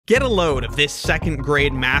Get a load of this second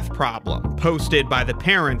grade math problem posted by the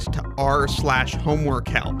parent to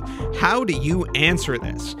r/HomeworkHelp. How do you answer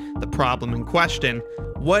this? The problem in question: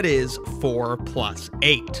 what is 4 plus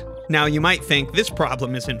 8? Now you might think this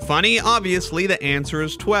problem isn't funny, obviously the answer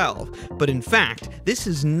is 12, but in fact, this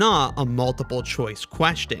is not a multiple choice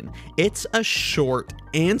question, it's a short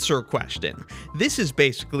answer question. This is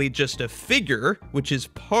basically just a figure, which is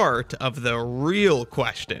part of the real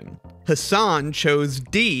question. Hassan chose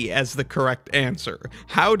D as the correct answer.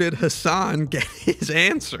 How did Hassan get his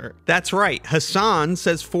answer? That's right, Hassan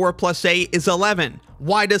says 4 plus 8 is 11.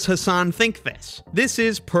 Why does Hassan think this? This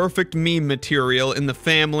is perfect meme material in the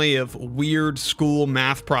family of weird school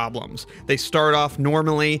math problems. They start off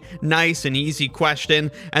normally, nice and easy question,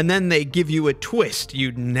 and then they give you a twist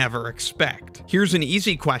you'd never expect. Here's an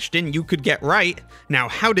easy question you could get right. Now,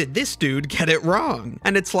 how did this dude get it wrong?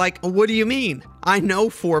 And it's like, what do you mean? I know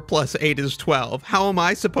 4 plus 8 is 12. How am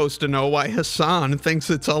I supposed to know why Hassan thinks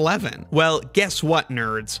it's 11? Well, guess what,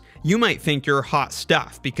 nerds? You might think you're hot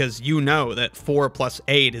stuff because you know that 4 plus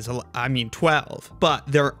 8 is 12. But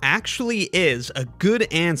there actually is a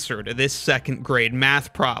good answer to this second grade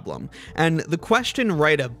math problem. And the question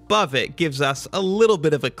right above it gives us a little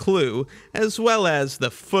bit of a clue, as well as the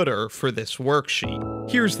footer for this worksheet.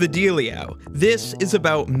 Here's the dealio. This is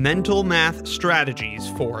about mental math strategies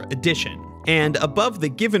for addition. And above the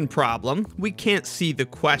given problem, we can't see the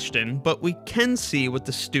question, but we can see what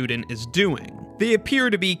the student is doing. They appear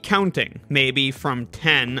to be counting, maybe from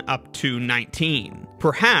 10 up to 19.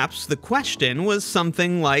 Perhaps the question was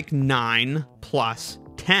something like 9 plus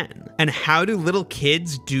 10. And how do little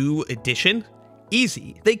kids do addition?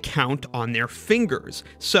 Easy. They count on their fingers.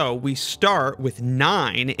 So we start with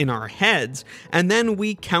 9 in our heads, and then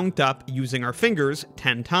we count up using our fingers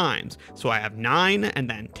 10 times. So I have 9 and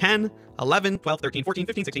then 10, 11, 12, 13, 14,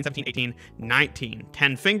 15, 16, 17, 18, 19.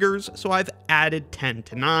 10 fingers, so I've added 10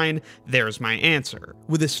 to 9. There's my answer.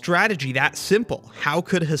 With a strategy that simple, how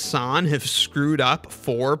could Hassan have screwed up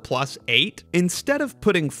 4 plus 8? Instead of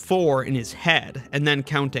putting 4 in his head and then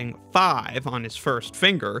counting 5 on his first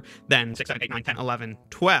finger, then 6, 7, 8, 9, 10, 11,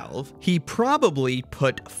 12, he probably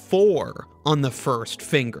put 4 on the first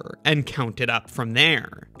finger and counted up from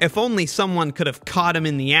there. If only someone could have caught him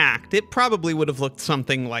in the act, it probably would have looked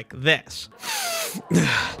something like this.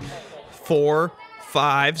 4,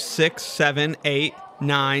 5, 6, 7, 8,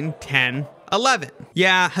 9, 10, 11.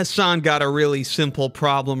 Yeah, Hassan got a really simple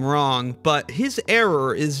problem wrong, but his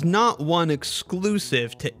error is not one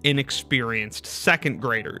exclusive to inexperienced second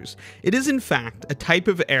graders. It is in fact a type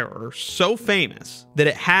of error so famous that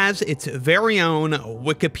it has its very own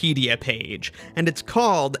Wikipedia page, and it's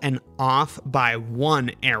called an off by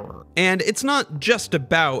 1 error. And it's not just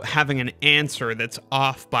about having an answer that's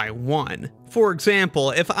off by 1. For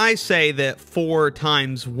example, if I say that 4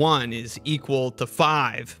 times 1 is equal to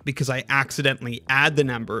 5 because I accidentally add the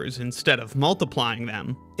numbers instead of multiplying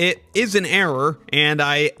them, it is an error, and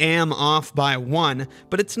I am off by 1,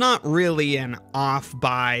 but it's not really an off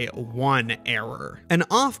by 1 error. An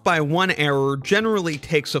off by 1 error generally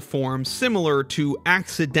takes a form similar to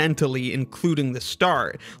accidentally including the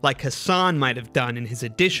start, like Hassan might have done in his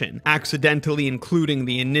addition, accidentally including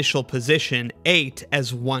the initial position 8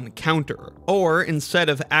 as one counter. Or instead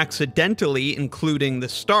of accidentally including the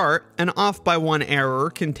start, an off by 1 error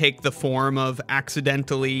can take the form of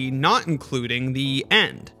accidentally not including the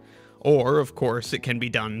end. Or, of course, it can be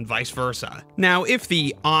done vice versa. Now, if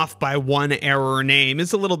the off by 1 error name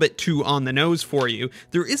is a little bit too on the nose for you,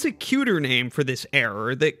 there is a cuter name for this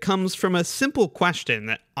error that comes from a simple question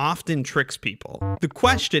that often tricks people. The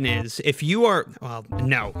question is, if you are,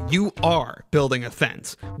 you are building a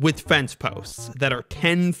fence with fence posts that are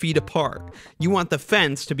 10 feet apart. You want the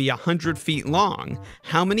fence to be 100 feet long.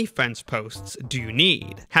 How many fence posts do you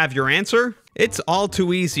need? Have your answer? It's all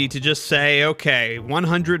too easy to just say, okay,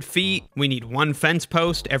 100 feet, we need 1 fence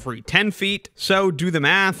post every 10 feet, so do the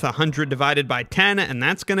math, 100 divided by 10, and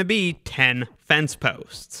that's gonna be 10 fence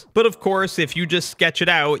posts. But of course, if you just sketch it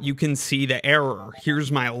out, you can see the error.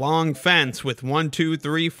 Here's my long fence with 1, 2,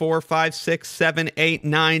 3, 4, 5, 6, 7, 8,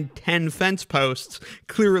 9, 10 fence posts.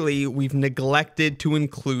 Clearly, we've neglected to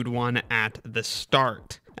include one at the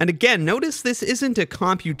start. And again, notice this isn't a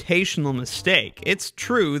computational mistake. It's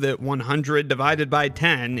true that 100 divided by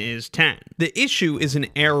 10 is 10. The issue is an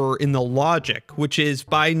error in the logic, which is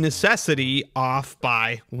by necessity off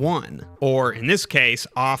by 1. Or in this case,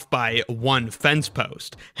 off by 1 fence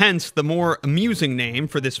post. Hence the more amusing name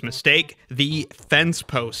for this mistake, the fence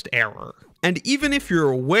post error. And even if you're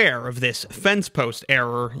aware of this fence post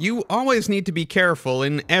error, you always need to be careful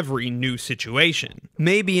in every new situation.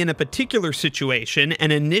 Maybe in a particular situation,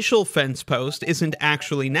 an initial fence post isn't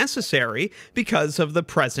actually necessary because of the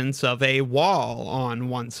presence of a wall on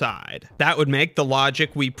one side. That would make the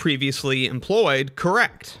logic we previously employed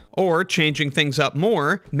correct. Or, changing things up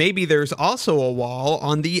more, maybe there's also a wall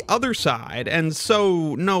on the other side, and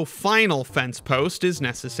so no final fence post is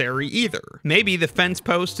necessary either. Maybe the fence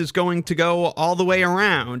post is going to go all the way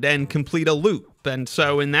around and complete a loop, and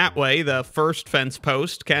so in that way the first fence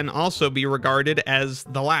post can also be regarded as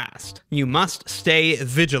the last. You must stay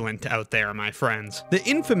vigilant out there, my friends. The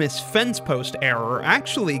infamous fence post error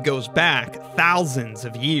actually goes back thousands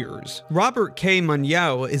of years. Robert K.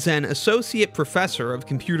 Monod is an associate professor of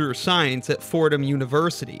computer science at Fordham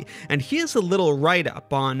University, and he has a little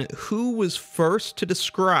write-up on who was first to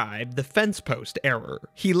describe the fence post error.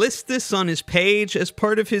 He lists this on his page as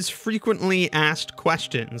part of his frequently asked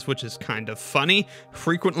questions, which is kind of funny.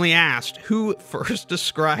 Frequently asked who first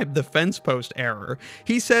described the fence post error.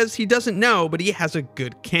 He says he doesn't know, but he has a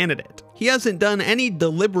good candidate. He hasn't done any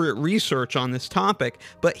deliberate research on this topic,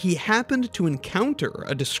 but he happened to encounter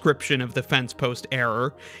a description of the fence post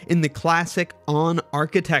error in the classic On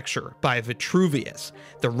Architecture by Vitruvius,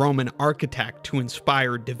 the Roman architect who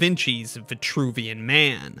inspired Da Vinci's Vitruvian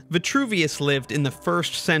Man. Vitruvius lived in the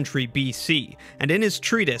 1st century BC, and in his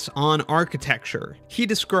treatise On Architecture, he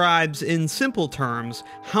describes in simple terms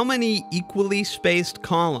how many equally spaced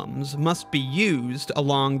columns must be used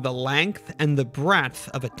along the length and the breadth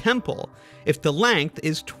of a temple if the length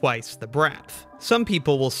is twice the breadth. Some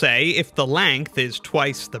people will say if the length is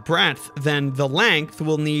twice the breadth, then the length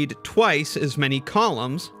will need twice as many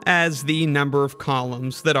columns as the number of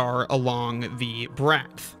columns that are along the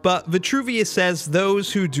breadth. But Vitruvius says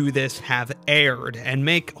those who do this have erred and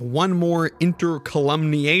make one more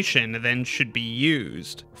intercolumniation than should be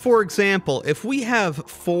used. For example, if we have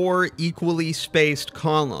 4 equally spaced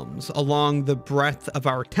columns along the breadth of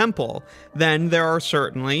our temple, then there are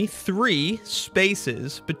certainly 3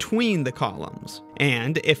 spaces between the columns.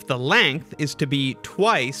 And if the length is to be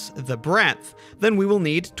twice the breadth, then we will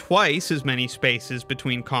need twice as many spaces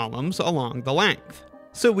between columns along the length.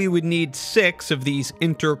 So we would need 6 of these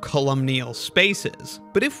intercolumnial spaces.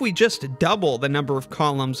 But if we just double the number of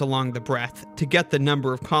columns along the breadth to get the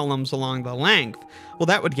number of columns along the length, well,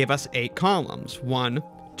 that would give us 8 columns. 1,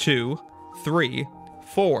 2, 3,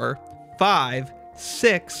 4, 5,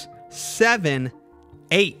 6, 7,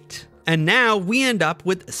 8. And now we end up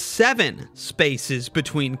with 7 spaces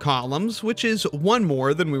between columns, which is 1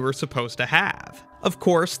 more than we were supposed to have. Of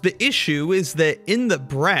course, the issue is that in the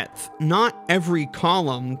breadth, not every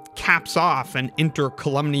column caps off an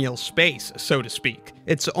intercolumnial space, so to speak.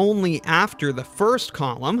 It's only after the first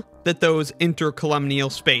column that those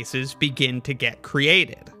intercolumnial spaces begin to get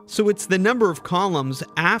created. So it's the number of columns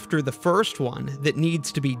after the first one that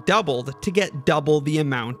needs to be doubled to get double the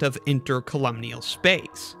amount of intercolumnial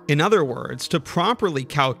space. In other words, to properly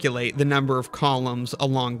calculate the number of columns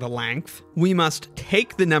along the length, we must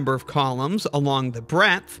take the number of columns along the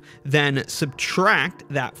breadth, then subtract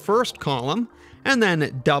that first column, and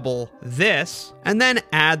then double this, and then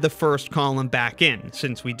add the first column back in.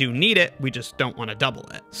 Since we do need it, we just don't want to double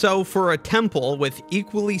it. So for a temple with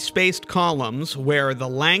equally spaced columns where the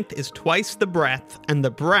length is twice the breadth and the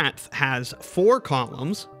breadth has 4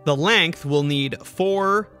 columns, the length will need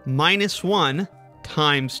 4 minus 1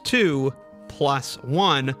 times 2 plus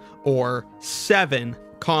 1, or 7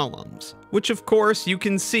 columns, which of course you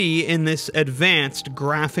can see in this advanced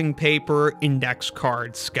graphing paper index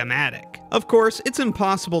card schematic. Of course, it's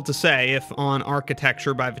impossible to say if On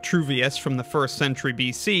Architecture by Vitruvius from the 1st century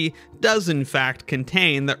BC does in fact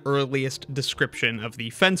contain the earliest description of the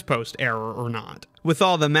fence post error or not. With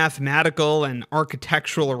all the mathematical and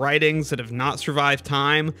architectural writings that have not survived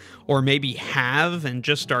time, or maybe have and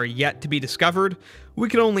just are yet to be discovered, we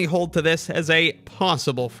can only hold to this as a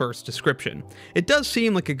possible first description. It does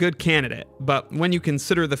seem like a good candidate, but when you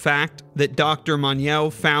consider the fact that Dr.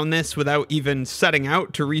 Monod found this without even setting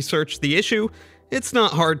out to research the issue, it's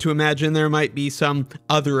not hard to imagine there might be some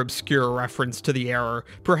other obscure reference to the error,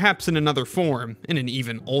 perhaps in another form, in an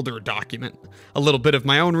even older document. A little bit of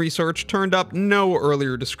my own research turned up no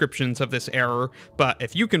earlier descriptions of this error, but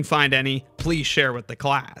if you can find any, please share with the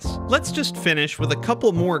class. Let's just finish with a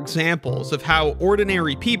couple more examples of how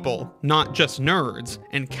ordinary people, not just nerds,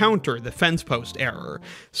 encounter the fence post error.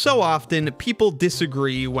 So often, people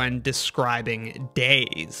disagree when describing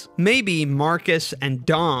days. Maybe Marcus and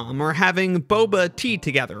Dom are having boba a tea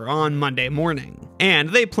together on Monday morning. And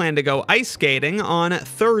they plan to go ice skating on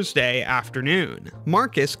Thursday afternoon.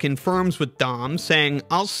 Marcus confirms with Dom, saying,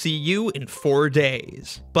 "I'll see you in 4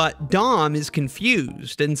 days." But Dom is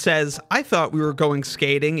confused and says, "I thought we were going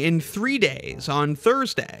skating in 3 days on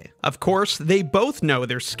Thursday." Of course, they both know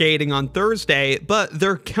they're skating on Thursday, but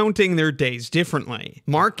they're counting their days differently.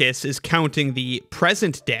 Marcus is counting the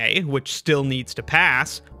present day, which still needs to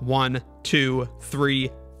pass, 1, 2,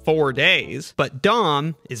 3, 4 days, but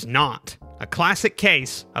Dom is not. A classic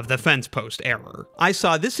case of the Fencepost error. I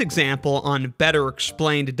saw this example on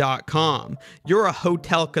BetterExplained.com. You're a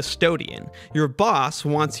hotel custodian. Your boss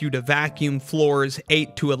wants you to vacuum floors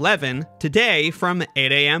 8 to 11 today from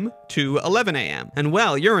 8 a.m. to 11 a.m. And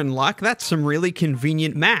well, you're in luck. That's some really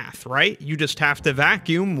convenient math, right? You just have to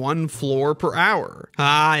vacuum 1 floor per hour.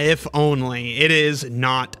 Ah, if only. It is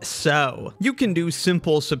not so. You can do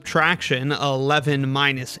simple subtraction, 11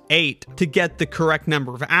 minus 8, to get the correct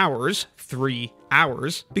number of hours, 3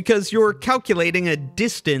 hours, because you're calculating a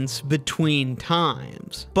distance between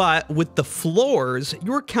times. But with the floors,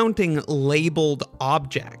 you're counting labeled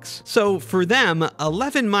objects. So for them,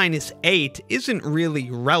 11 minus 8 isn't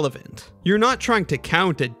really relevant. You're not trying to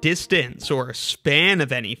count a distance or a span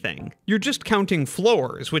of anything. You're just counting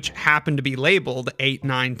floors, which happen to be labeled 8,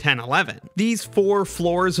 9, 10, 11. These 4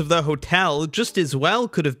 floors of the hotel just as well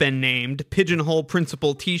could have been named Pigeonhole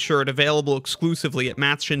Principal T-shirt available exclusively at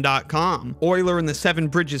Mathshin.com, Euler and the 7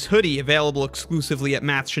 Bridges hoodie available exclusively at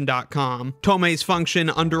Mathshin.com, Tomei's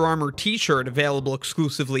Function Under Armour T-shirt available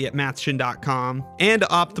exclusively at Mathshin.com, and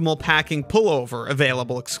Optimal Packing Pullover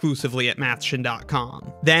available exclusively at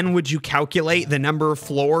Mathshin.com. Then would you calculate the number of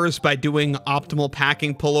floors by doing Optimal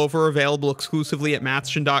Packing Pullover available exclusively at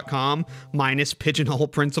Mathshin.com minus Pigeonhole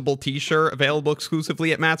Principal T-shirt available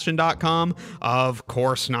exclusively at Mathshin.com? Of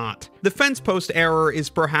course not. The Fencepost error is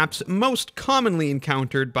perhaps most commonly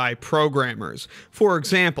encountered by programmers. For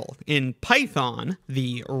example, in Python,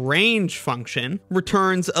 the range function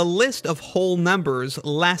returns a list of whole numbers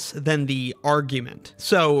less than the argument.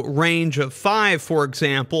 So range of 5, for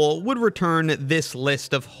example, would return this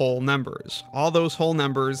list of whole numbers, all those whole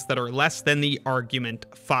numbers that are less than the argument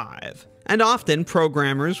 5. And often,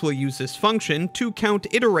 programmers will use this function to count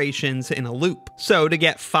iterations in a loop. So to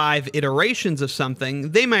get 5 iterations of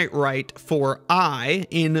something, they might write for I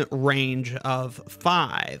in range of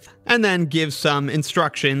 5, and then give some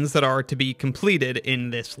instructions that are to be completed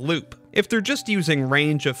in this loop. If they're just using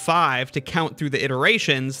range of 5 to count through the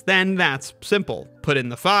iterations, then that's simple. Put in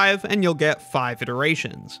the 5 and you'll get 5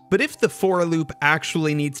 iterations. But if the for loop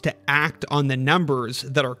actually needs to act on the numbers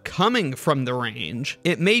that are coming from the range,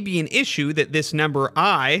 it may be an issue that this number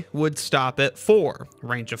I would stop at 4.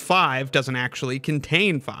 Range of 5 doesn't actually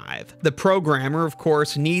contain 5. The programmer, of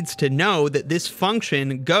course, needs to know that this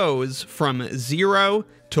function goes from 0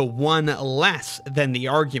 to 1 less than the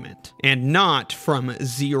argument, and not from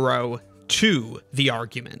 0 to the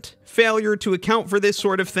argument. Failure to account for this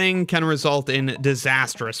sort of thing can result in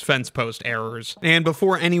disastrous Fencepost errors. And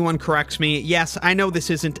before anyone corrects me, yes, I know this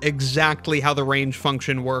isn't exactly how the range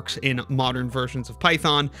function works in modern versions of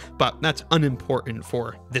Python, but that's unimportant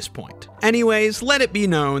for this point. Anyways, let it be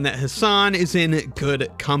known that Hassan is in good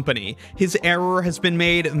company. His error has been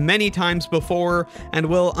made many times before, and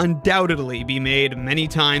will undoubtedly be made many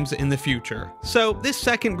times in the future. So this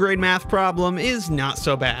 2nd grade math problem is not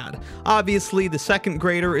so bad. Obviously, the 2nd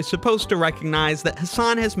grader is supposed to recognize that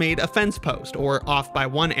Hassan has made a Fencepost, or off by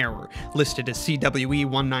 1 error, listed as CWE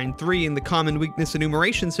 193 in the Common Weakness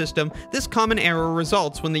Enumeration System. This common error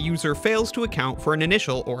results when the user fails to account for an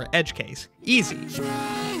initial or edge case. Easy.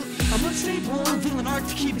 I'm unstable, I'm feeling hard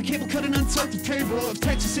to keep the cable cut and untuck the cable. If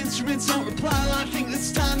Texas Instruments don't reply, well, I think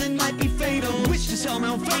this time it might be fatal. Wish to sell my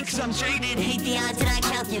own fake, cause I'm jaded. Hate the odds that I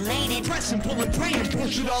calculated. Press and pull and pray and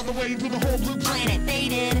push it all the way through the whole blue planet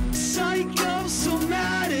faded.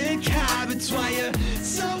 Psychosomatic habits, why you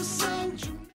so